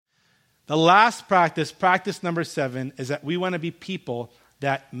The last practice, practice number 7, is that we want to be people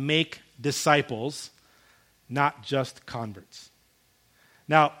that make disciples, not just converts.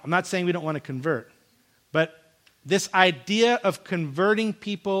 Now, I'm not saying we don't want to convert, but this idea of converting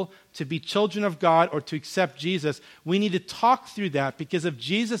people to be children of God or to accept Jesus, we need to talk through that, because if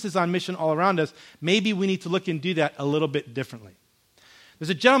Jesus is on mission all around us, maybe we need to look and do that a little bit differently. There's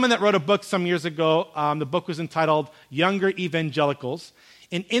a gentleman that wrote a book some years ago. The book was entitled Younger Evangelicals.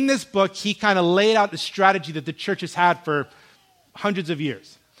 And in this book, he kind of laid out the strategy that the church has had for hundreds of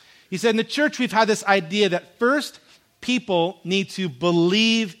years. He said, in the church, we've had this idea that first, people need to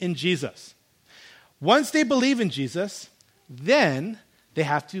believe in Jesus. Once they believe in Jesus, then they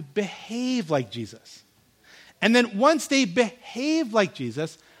have to behave like Jesus. And then once they behave like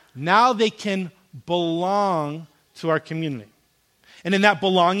Jesus, now they can belong to our community. And in that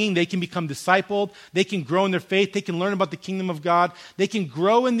belonging, they can become discipled. They can grow in their faith. They can learn about the kingdom of God. They can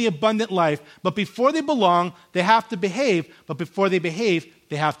grow in the abundant life. But before they belong, they have to behave. But before they behave,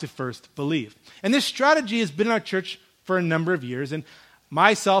 they have to first believe. And this strategy has been in our church for a number of years. And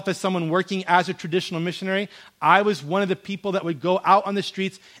myself, as someone working as a traditional missionary, I was one of the people that would go out on the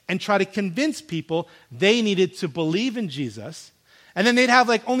streets and try to convince people they needed to believe in Jesus. And then they'd have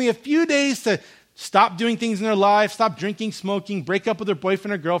like only a few days to stop doing things in their life, stop drinking, smoking, break up with their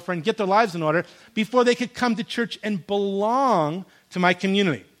boyfriend or girlfriend, get their lives in order before they could come to church and belong to my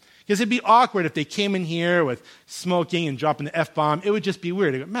community. Because it'd be awkward if they came in here with smoking and dropping the F-bomb. It would just be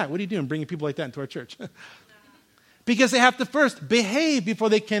weird. I'd go, Matt, what are you doing bringing people like that into our church? Because they have to first behave before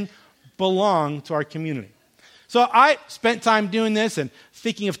they can belong to our community. So I spent time doing this and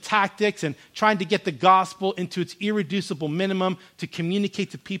thinking of tactics and trying to get the gospel into its irreducible minimum to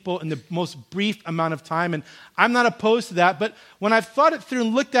communicate to people in the most brief amount of time. And I'm not opposed to that, but when I've thought it through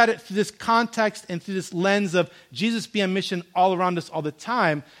and looked at it through this context and through this lens of Jesus being on mission all around us all the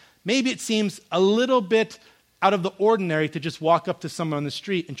time, maybe it seems a little bit out of the ordinary to just walk up to someone on the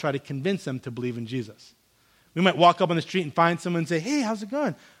street and try to convince them to believe in Jesus. We might walk up on the street and find someone and say, hey, how's it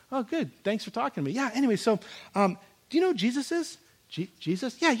going? Oh, good. Thanks for talking to me. Yeah, anyway, so do you know who Jesus is?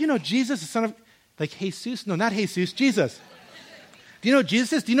 Jesus? Yeah, you know Jesus, the son of, like Jesus? No, not Jesus, Jesus. Do you know who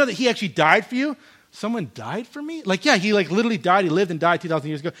Jesus is? Do you know that he actually died for you? Someone died for me? Like, yeah, he like literally died. He lived and died 2,000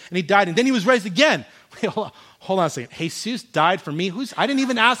 years ago, and he died, and then he was raised again. Wait, hold on a second. Jesus died for me? I didn't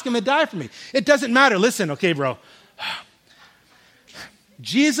even ask him to die for me. It doesn't matter. Listen, okay, bro.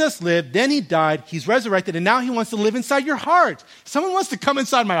 Jesus lived, then he died, he's resurrected, and now he wants to live inside your heart. Someone wants to come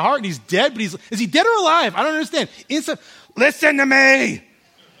inside my heart, and he's dead, but is he dead or alive? I don't understand. Listen to me.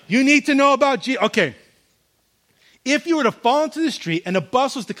 You need to know about Jesus. Okay. If you were to fall into the street and a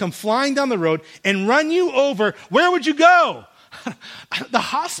bus was to come flying down the road and run you over, where would you go? The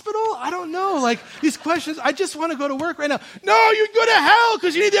hospital? I don't know. Like, these questions, I just want to go to work right now. No, you'd go to hell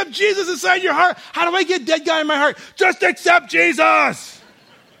because you need to have Jesus inside your heart. How do I get dead guy in my heart? Just accept Jesus.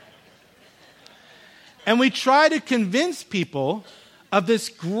 And we try to convince people of this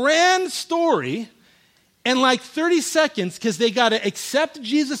grand story in like 30 seconds because they got to accept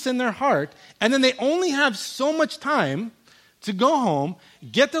Jesus in their heart, and then they only have so much time to go home,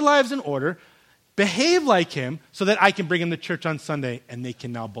 get their lives in order, behave like him so that I can bring them to church on Sunday and they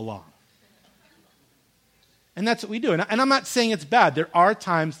can now belong. And that's what we do. And I'm not saying it's bad. There are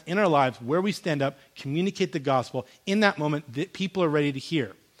times in our lives where we stand up, communicate the gospel. In that moment, that people are ready to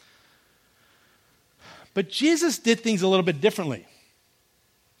hear. But Jesus did things a little bit differently.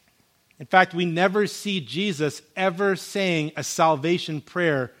 In fact, we never see Jesus ever saying a salvation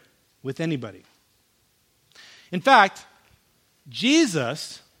prayer with anybody. In fact,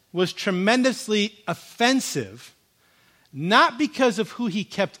 Jesus was tremendously offensive, not because of who he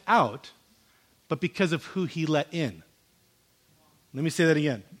kept out, but because of who he let in. Let me say that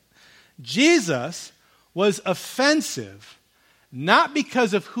again. Jesus was offensive, not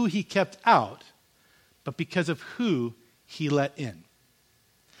because of who he kept out, but because of who he let in.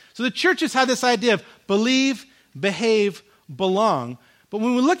 So the church has had this idea of believe, behave, belong. But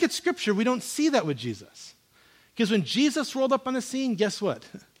when we look at Scripture, we don't see that with Jesus. Because when Jesus rolled up on the scene, guess what?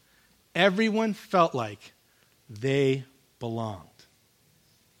 Everyone felt like they belonged.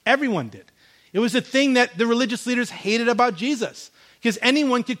 Everyone did. It was the thing that the religious leaders hated about Jesus, because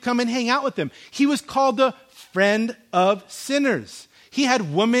anyone could come and hang out with him. He was called the friend of sinners. He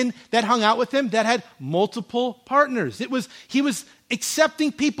had women that hung out with him that had multiple partners. He was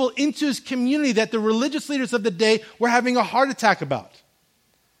accepting people into his community that the religious leaders of the day were having a heart attack about.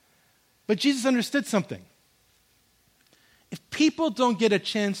 But Jesus understood something. If people don't get a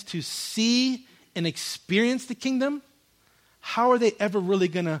chance to see and experience the kingdom, how are they ever really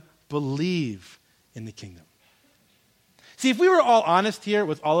going to believe in the kingdom? See, if we were all honest here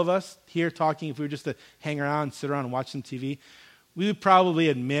with all of us here talking, if we were just to hang around, sit around and watch some TV, we would probably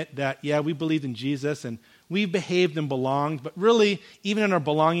admit that, yeah, we believed in Jesus and we behaved and belonged, but really, even in our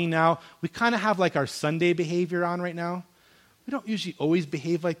belonging now, we kind of have like our Sunday behavior on right now. We don't usually always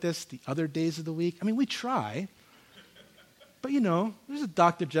behave like this the other days of the week. I mean, we try. But, there's a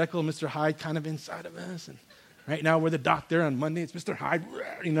Dr. Jekyll and Mr. Hyde kind of inside of us. And right now, we're the doctor. On Monday, it's Mr. Hyde.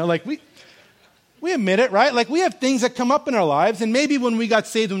 We admit it, right? Like, we have things that come up in our lives. And maybe when we got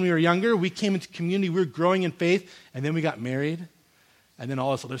saved when we were younger, we came into community, we were growing in faith, and then we got married. And then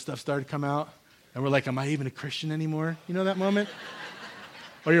all this other stuff started to come out. And we're like, am I even a Christian anymore? You know that moment?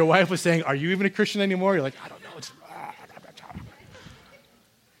 Or your wife was saying, are you even a Christian anymore? You're like, I don't know.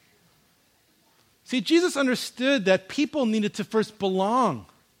 See, Jesus understood that people needed to first belong.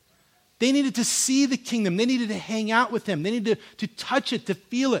 They needed to see the kingdom. They needed to hang out with him. They needed to touch it, to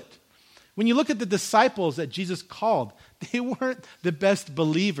feel it. When you look at the disciples that Jesus called, they weren't the best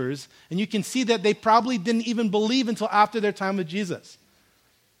believers. And you can see that they probably didn't even believe until after their time with Jesus.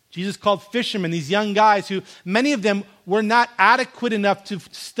 Jesus called fishermen, these young guys who, many of them were not adequate enough to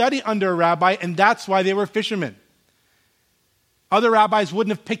study under a rabbi, and that's why they were fishermen. Other rabbis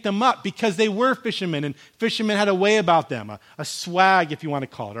wouldn't have picked them up because they were fishermen, and fishermen had a way about them, a swag, if you want to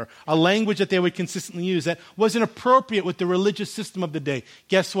call it, or a language that they would consistently use that wasn't appropriate with the religious system of the day.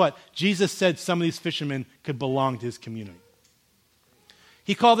 Guess what? Jesus said some of these fishermen could belong to his community.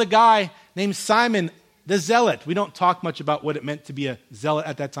 He called a guy named Simon the Zealot. We don't talk much about what it meant to be a zealot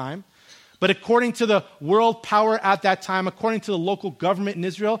at that time. But according to the world power at that time, according to the local government in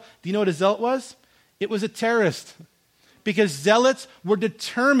Israel, do you know what a zealot was? It was a terrorist. Because zealots were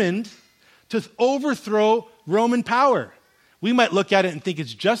determined to overthrow Roman power. We might look at it and think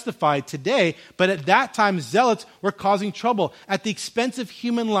it's justified today, but at that time, zealots were causing trouble at the expense of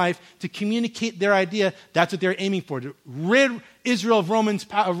human life to communicate their idea. That's what they're aiming for, to rid Israel of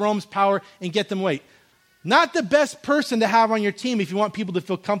Rome's power and get them away. Not the best person to have on your team if you want people to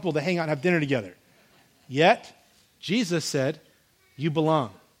feel comfortable to hang out and have dinner together. Yet, Jesus said, you belong.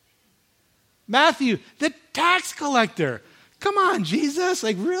 Matthew, the tax collector. Come on, Jesus.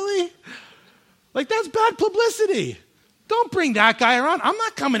 Like, really? Like, that's bad publicity. Don't bring that guy around. I'm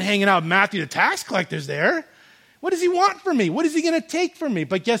not coming hanging out with Matthew, the tax collector's there. What does he want from me? What is he going to take from me?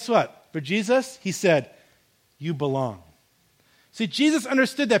 But guess what? For Jesus, he said, you belong. See, Jesus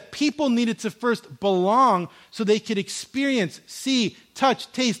understood that people needed to first belong so they could experience, see, touch,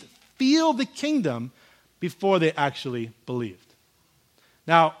 taste, feel the kingdom before they actually believed.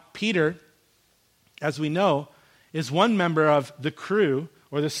 Now, Peter, as we know, is one member of the crew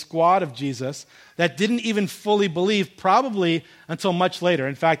or the squad of Jesus that didn't even fully believe, probably until much later.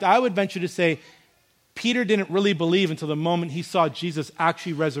 In fact, I would venture to say Peter didn't really believe until the moment he saw Jesus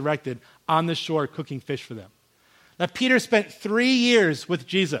actually resurrected on the shore cooking fish for them. Now, Peter spent 3 years with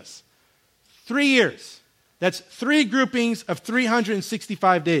Jesus. 3 years. That's 3 groupings of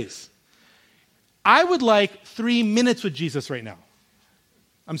 365 days. I would like 3 minutes with Jesus right now.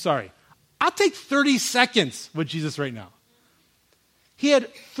 I'm sorry. I'll take 30 seconds with Jesus right now. He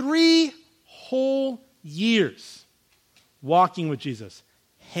had 3 whole years walking with Jesus,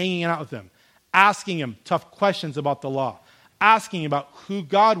 hanging out with him, asking him tough questions about the law, asking about who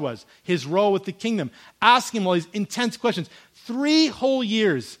God was, his role with the kingdom, asking him all these intense questions. 3 whole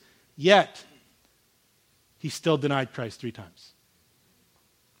years, yet he still denied Christ 3 times.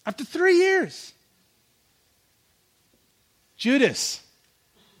 After 3 years. Judas.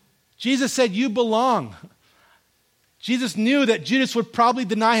 Jesus said, you belong. Jesus knew that Judas would probably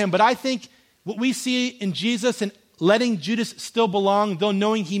deny him, but I think what we see in Jesus and letting Judas still belong, though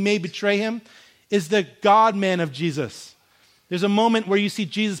knowing he may betray him, is the God-man of Jesus. There's a moment where you see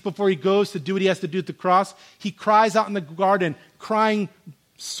Jesus before he goes to do what he has to do at the cross. He cries out in the garden, crying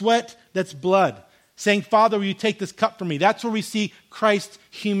sweat that's blood, saying, Father, will you take this cup from me? That's where we see Christ's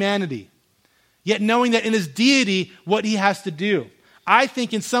humanity. Yet knowing that in his deity, what he has to do. I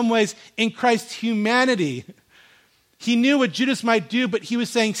think in some ways, in Christ's humanity, he knew what Judas might do, but he was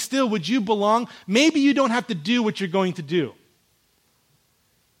saying, still, would you belong? Maybe you don't have to do what you're going to do.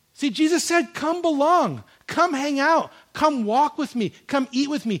 See, Jesus said, come belong. Come hang out. Come walk with me. Come eat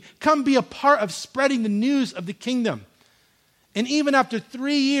with me. Come be a part of spreading the news of the kingdom. And even after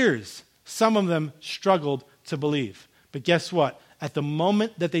 3 years, some of them struggled to believe. But guess what? At the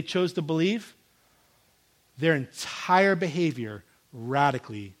moment that they chose to believe, their entire behavior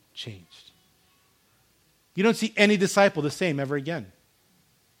radically changed. You don't see any disciple the same ever again.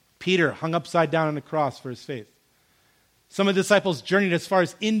 Peter hung upside down on the cross for his faith. Some of the disciples journeyed as far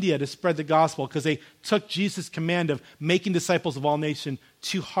as India to spread the gospel because they took Jesus' command of making disciples of all nations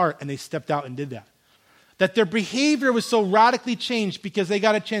to heart, and they stepped out and did that. that their behavior was so radically changed because they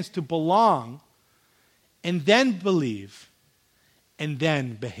got a chance to belong and then believe and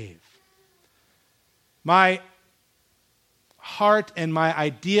then behave. My heart and my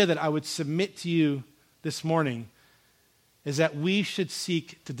idea that I would submit to you this morning is that we should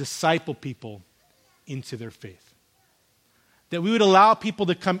seek to disciple people into their faith. That we would allow people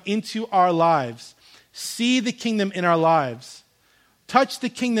to come into our lives, see the kingdom in our lives, touch the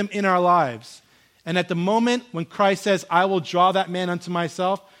kingdom in our lives, and at the moment when Christ says, I will draw that man unto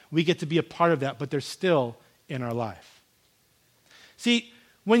myself, we get to be a part of that, but they're still in our life. See,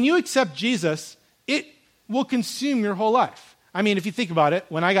 when you accept Jesus, it will consume your whole life. I mean, if you think about it,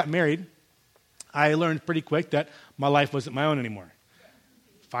 when I got married, I learned pretty quick that my life wasn't my own anymore.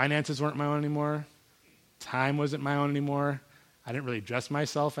 Finances weren't my own anymore. Time wasn't my own anymore. I didn't really dress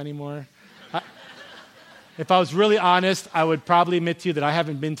myself anymore. If I was really honest, I would probably admit to you that I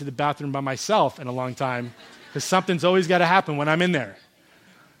haven't been to the bathroom by myself in a long time because something's always got to happen when I'm in there.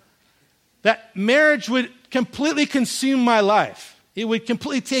 That marriage would completely consume my life. It would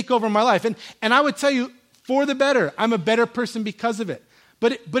completely take over my life. And I would tell you, for the better. I'm a better person because of it.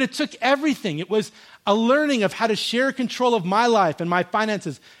 But it took everything. It was a learning of how to share control of my life and my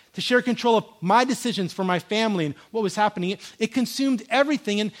finances, to share control of my decisions for my family and what was happening. It consumed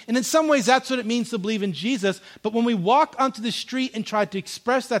everything. And in some ways, that's what it means to believe in Jesus. But when we walk onto the street and try to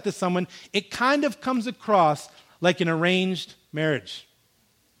express that to someone, it kind of comes across like an arranged marriage.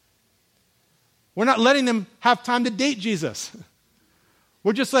 We're not letting them have time to date Jesus.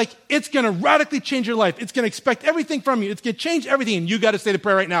 We're just like, it's going to radically change your life. It's going to expect everything from you. It's going to change everything, and you got to say the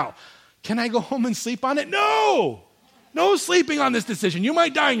prayer right now. Can I go home and sleep on it? No! No sleeping on this decision. You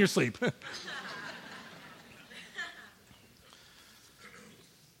might die in your sleep.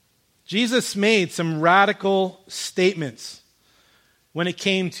 Jesus made some radical statements when it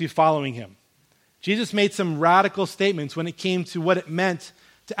came to following him. Jesus made some radical statements when it came to what it meant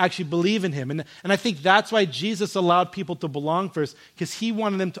to actually believe in him. And I think that's why Jesus allowed people to belong first, because he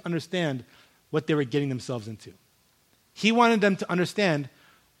wanted them to understand what they were getting themselves into. He wanted them to understand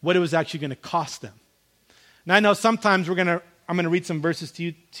what it was actually going to cost them. Now I know sometimes I'm going to read some verses to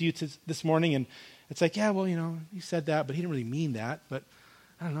you this morning, and it's like, yeah, well, he said that, but he didn't really mean that. But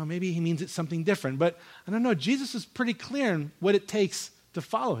I don't know, maybe he means it's something different. But I don't know, Jesus is pretty clear in what it takes to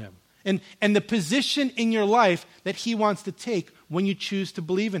follow him. And the position in your life that he wants to take when you choose to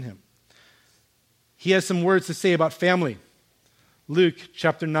believe in him. He has some words to say about family. Luke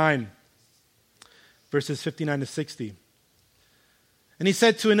chapter 9, verses 59 to 60. And he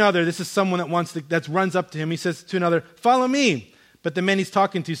said to another, this is someone that runs up to him. He says to another, follow me. But the man he's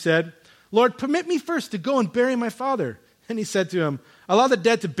talking to said, Lord, permit me first to go and bury my father. And he said to him, allow the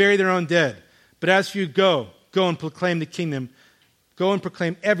dead to bury their own dead. But as for you, go and proclaim the kingdom. Go and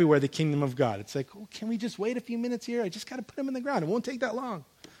proclaim everywhere the kingdom of God. It's like, can we just wait a few minutes here? I just got to put him in the ground. It won't take that long.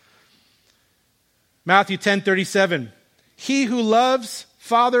 Matthew 10:37. He who loves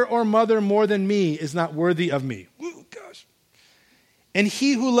father or mother more than me is not worthy of me. Ooh, gosh. And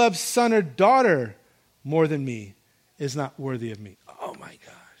he who loves son or daughter more than me is not worthy of me. Oh my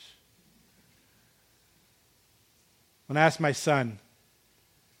gosh. When I ask my son,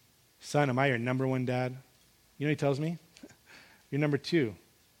 am I your number one dad? You know what he tells me? You're number two.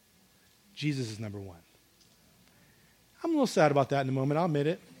 Jesus is number one. I'm a little sad about that in a moment. I'll admit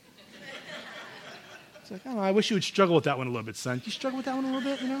it. It's like, I don't know, I wish you would struggle with that one a little bit, son. Do you struggle with that one a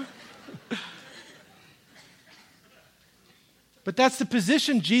little bit, But that's the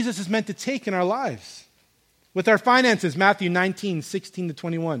position Jesus is meant to take in our lives. With our finances, Matthew 19, 16 to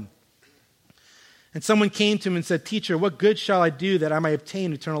 21. And someone came to him and said, Teacher, what good shall I do that I may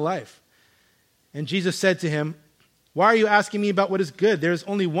obtain eternal life? And Jesus said to him, why are you asking me about what is good? There is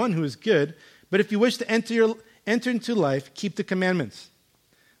only one who is good. But if you wish to enter into life, keep the commandments.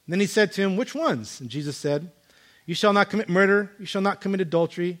 And then he said to him, which ones? And Jesus said, you shall not commit murder. You shall not commit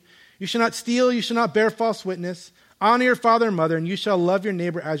adultery. You shall not steal. You shall not bear false witness. Honor your father and mother, and you shall love your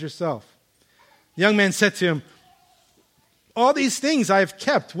neighbor as yourself. The young man said to him, all these things I have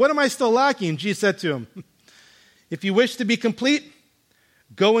kept. What am I still lacking? And Jesus said to him, if you wish to be complete,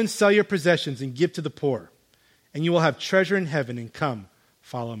 go and sell your possessions and give to the poor. And you will have treasure in heaven, and come,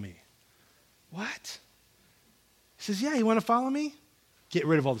 follow me. What? He says, yeah, you want to follow me? Get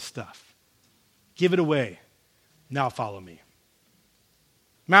rid of all the stuff. Give it away. Now follow me.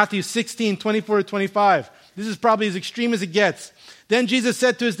 Matthew 16, 24 to 25. This is probably as extreme as it gets. Then Jesus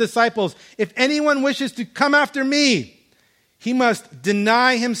said to his disciples, if anyone wishes to come after me, he must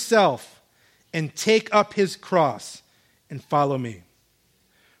deny himself and take up his cross and follow me.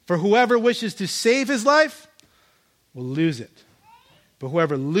 For whoever wishes to save his life will lose it. But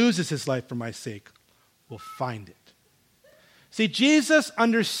whoever loses his life for my sake will find it. See, Jesus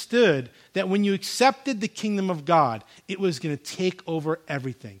understood that when you accepted the kingdom of God, it was going to take over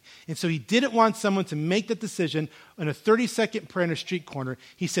everything. And so he didn't want someone to make that decision in a 30-second prayer in a street corner.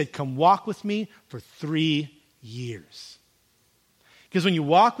 He said, come walk with me for 3 years. Because when you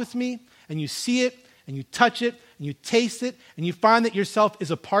walk with me and you see it and you touch it and you taste it and you find that yourself is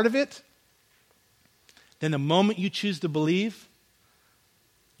a part of it, then the moment you choose to believe,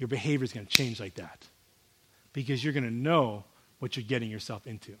 your behavior is going to change like that. Because you're going to know what you're getting yourself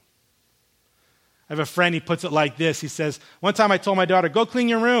into. I have a friend, he puts it like this. He says, one time I told my daughter, go clean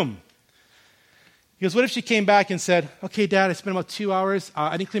your room. He goes, what if she came back and said, okay, Dad, I spent about 2 hours.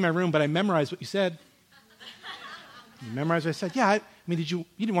 I didn't clean my room, but I memorized what you said. You memorized what I said? Yeah, you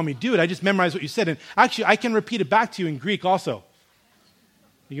didn't want me to do it. I just memorized what you said. And actually, I can repeat it back to you in Greek also.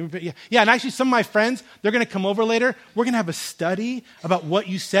 Yeah, and actually some of my friends, they're going to come over later. We're going to have a study about what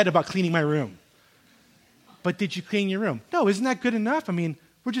you said about cleaning my room. But did you clean your room? No, isn't that good enough? I mean,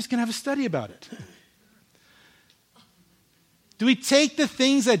 we're just going to have a study about it. Do we take the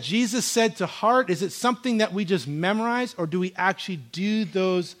things that Jesus said to heart? Is it something that we just memorize, or do we actually do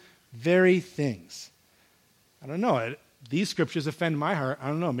those very things? I don't know. These scriptures offend my heart. I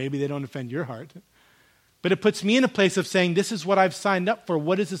don't know. Maybe they don't offend your heart. But it puts me in a place of saying, this is what I've signed up for.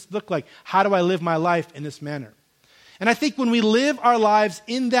 What does this look like? How do I live my life in this manner? And I think when we live our lives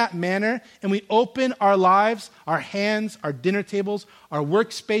in that manner and we open our lives, our hands, our dinner tables, our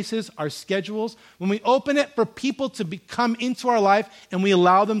workspaces, our schedules, when we open it for people to come into our life and we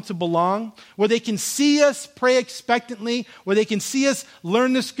allow them to belong, where they can see us pray expectantly, where they can see us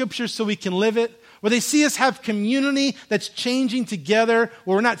learn the scriptures so we can live it, where they see us have community that's changing together,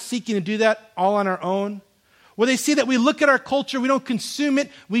 where we're not seeking to do that all on our own, where they see that we look at our culture, we don't consume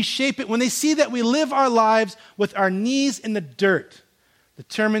it, we shape it. When they see that we live our lives with our knees in the dirt,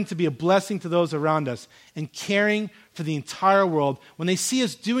 determined to be a blessing to those around us and caring for the entire world, when they see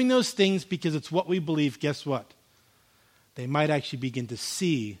us doing those things because it's what we believe, guess what? They might actually begin to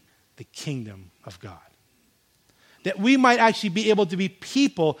see the kingdom of God. That we might actually be able to be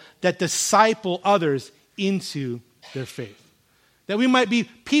people that disciple others into their faith. That we might be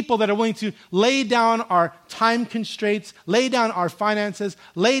people that are willing to lay down our time constraints, lay down our finances,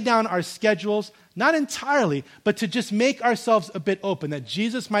 lay down our schedules, not entirely, but to just make ourselves a bit open, that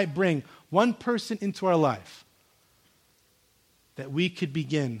Jesus might bring one person into our life, that we could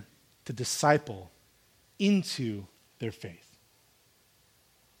begin to disciple into their faith.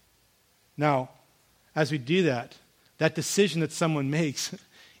 Now, as we do that, that decision that someone makes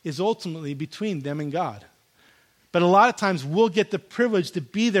is ultimately between them and God. But a lot of times we'll get the privilege to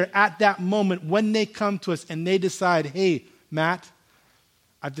be there at that moment when they come to us and they decide, hey, Matt,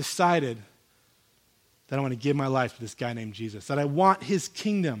 I've decided that I want to give my life to this guy named Jesus, that I want his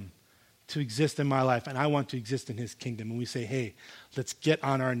kingdom to exist in my life and I want to exist in his kingdom. And we say, hey, let's get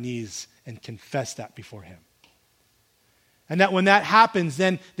on our knees and confess that before him. And that when that happens,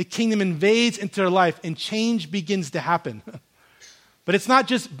 then the kingdom invades into their life and change begins to happen. But it's not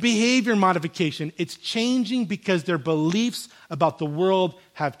just behavior modification. It's changing because their beliefs about the world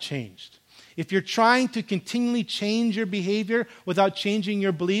have changed. If you're trying to continually change your behavior without changing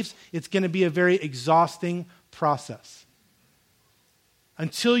your beliefs, it's going to be a very exhausting process.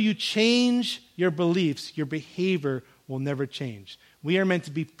 Until you change your beliefs, your behavior will never change. We are meant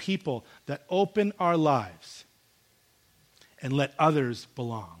to be people that open our lives and let others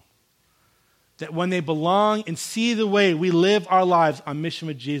belong. That when they belong and see the way we live our lives on mission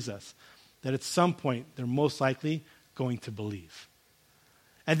with Jesus, that at some point they're most likely going to believe.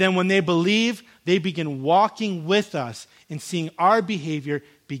 And then when they believe, they begin walking with us and seeing our behavior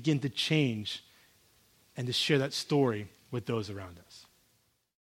begin to change and to share that story with those around us.